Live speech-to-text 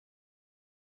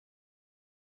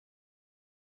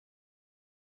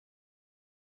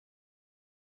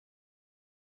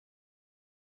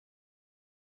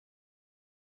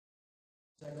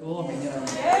Is that cool? I mean, like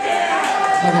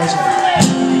I said.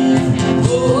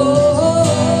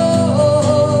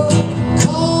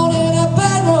 Caught in a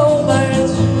bad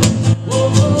romance.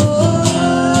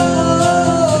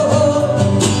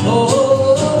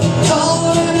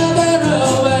 Caught in a bad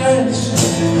romance.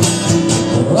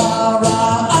 Rah,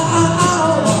 rah,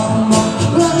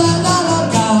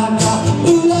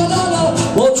 ooh la la la.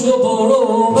 Want your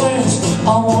romance? I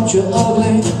want you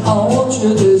ugly. I want you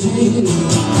disease.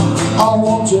 I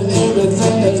want you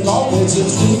everything as long as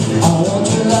it's free. I want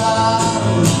you love,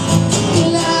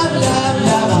 love, love,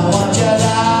 love. I want you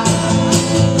love.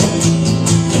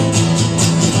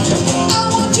 I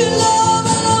want your love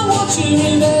and I want your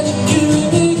revenge. You and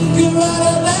me can write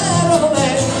a bad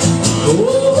romance.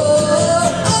 Oh,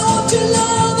 I want your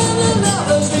love and a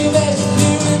lover's revenge.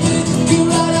 You and me can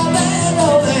write a bad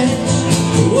romance.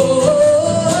 Oh.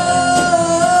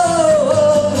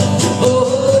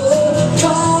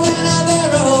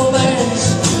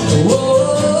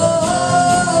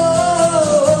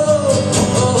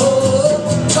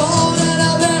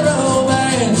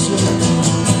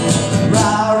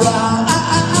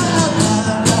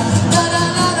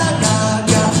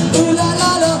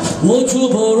 Want you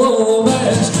for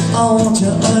romance? I want you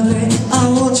ugly, I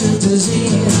want you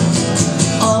disease.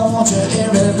 I want you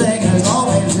everything as long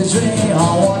as it's real. I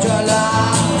want your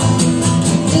love,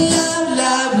 love,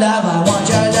 love, love. I want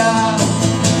your love.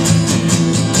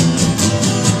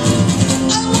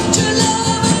 I want your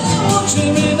love and I want your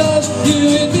revenge. You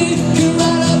and me can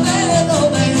write a bad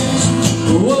romance.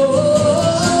 Whoa,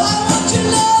 I want your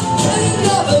love and your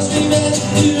lover's revenge.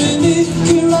 You and me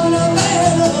can write a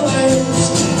bad romance.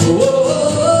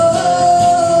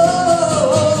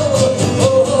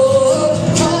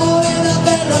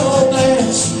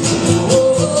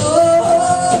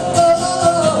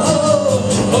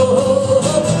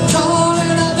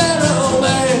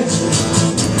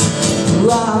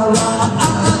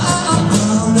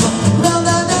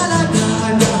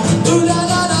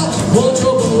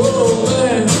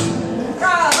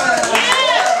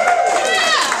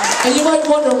 And you might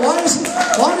wonder, why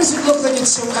does it look like it's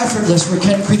so effortless for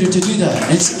Kenn Kweder to do that?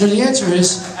 And the answer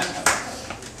is,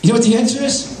 you know what the answer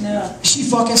is? No. She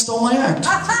fucking stole my act.